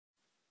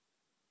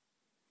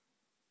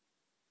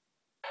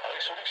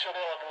Avec ce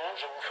dictionnaire à mots,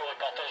 je vous ferai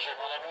partager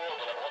mon amour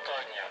de la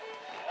Bretagne.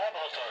 Ma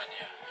Bretagne,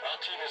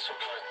 intime et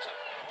secrète,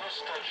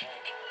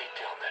 nostalgique,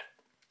 éternelle.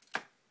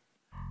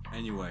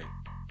 Anyway,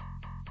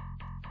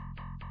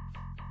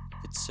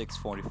 it's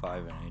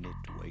 6:45 and I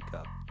need to wake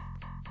up.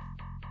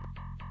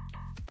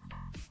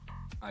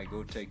 I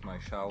go take my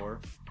shower.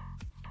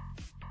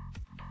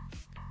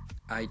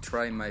 I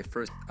try my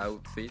first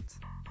outfit.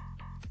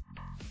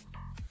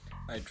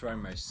 I try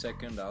my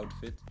second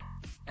outfit.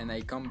 And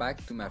I come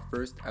back to my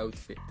first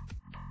outfit.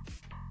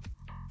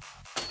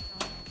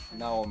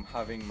 Now I'm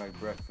having my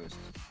breakfast.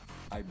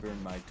 I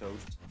burn my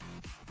toast.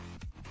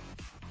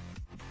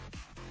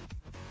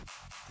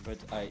 But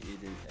I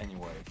eat it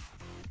anyway.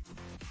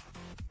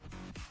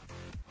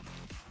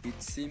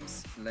 It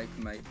seems like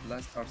my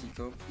last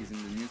article is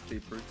in the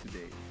newspaper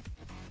today.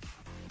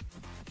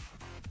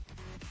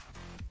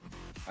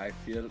 I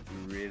feel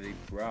really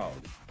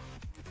proud.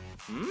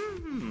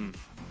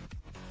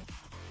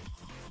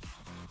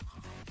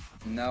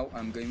 Now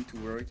I'm going to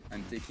work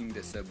and taking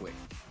the subway.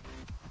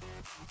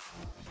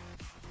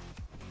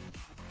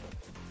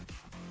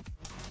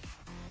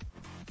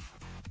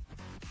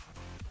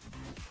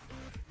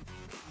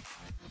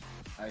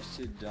 I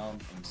sit down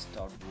and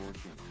start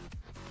working.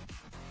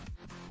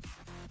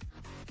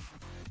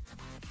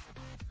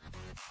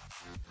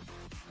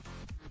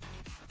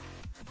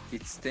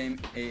 It's 10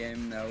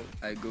 a.m. now.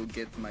 I go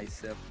get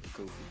myself a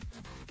coffee.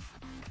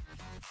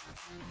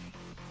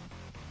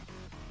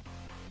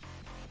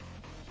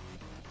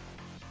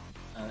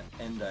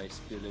 And I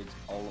spill it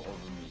all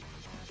over me.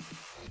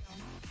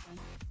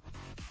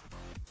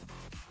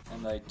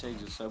 And I take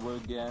the subway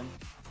again.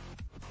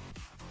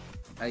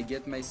 I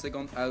get my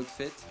second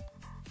outfit.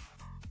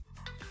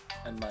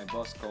 And my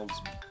boss calls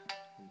me.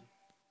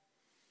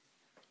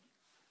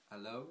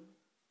 Hello?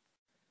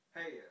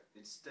 Hey,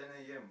 it's 10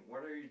 a.m.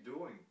 What are you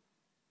doing?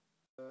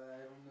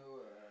 I don't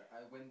know.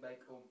 I went back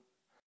home.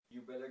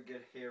 You better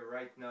get here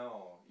right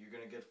now. You're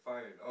gonna get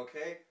fired,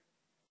 okay?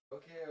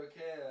 Okay.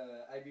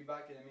 I'll be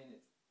back in a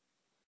minute.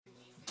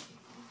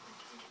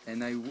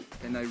 And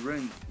I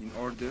run in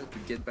order to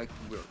get back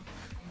to work.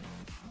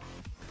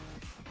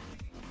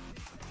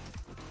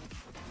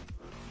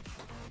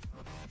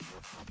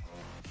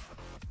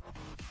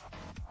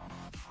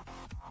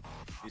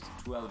 It's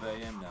 12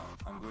 a.m. now.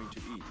 I'm going to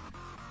eat.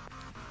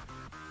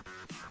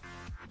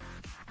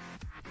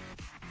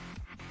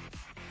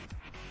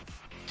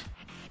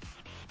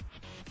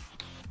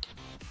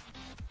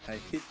 I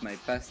hit my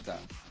pasta,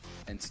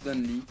 and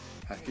suddenly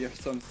I hear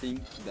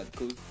something that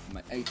caught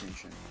my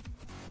attention.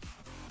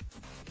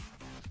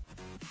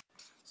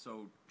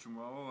 So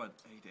tomorrow at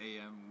 8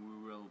 a.m.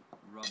 we will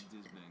rob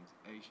these banks,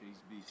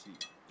 HSBC.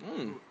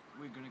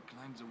 We're gonna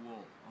climb the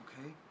wall,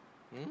 okay?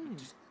 But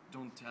just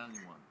don't tell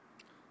anyone.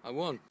 I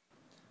won't.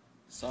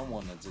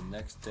 Someone at the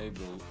next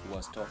table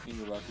was talking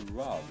about a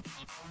rob.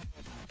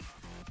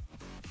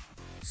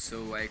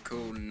 So I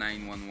called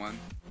 911.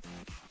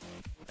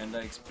 And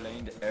I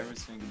explained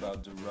everything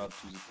about the rob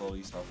to the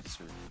police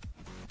officer.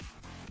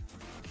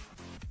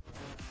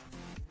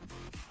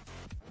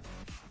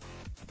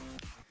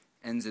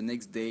 And the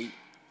next day,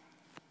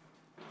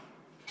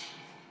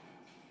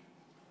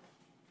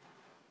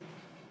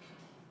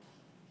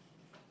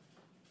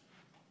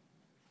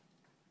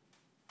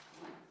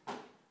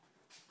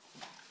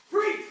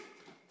 freeze!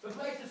 The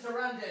place is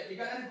surrounded. You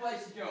got any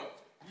place to go.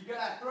 You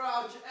gotta throw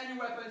out any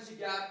weapons you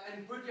got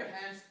and put your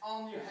hands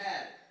on your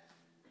head.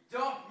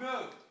 Don't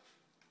move.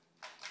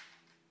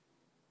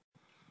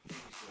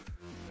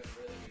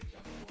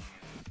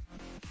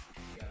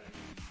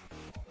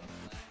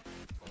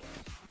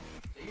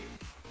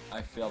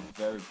 I felt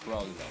very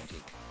proud about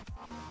it.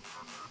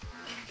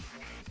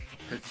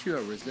 A few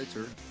hours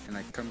later, and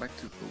I come back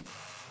to home.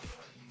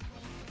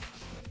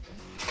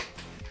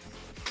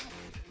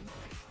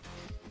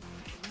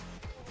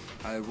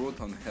 I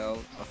wrote on Hell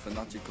of an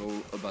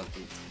article about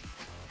it.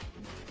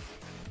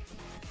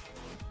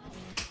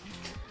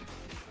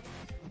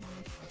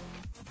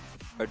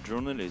 A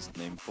journalist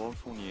named Paul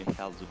Fournier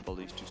helped the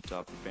police to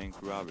stop a bank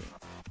robbery.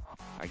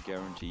 I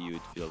guarantee you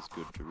it feels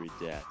good to read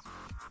that.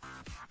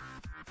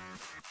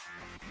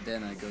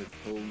 Then I got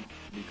home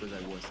because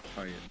I was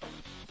tired.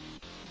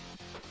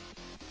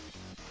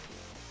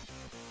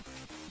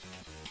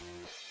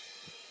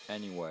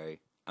 Anyway,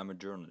 I'm a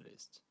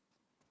journalist.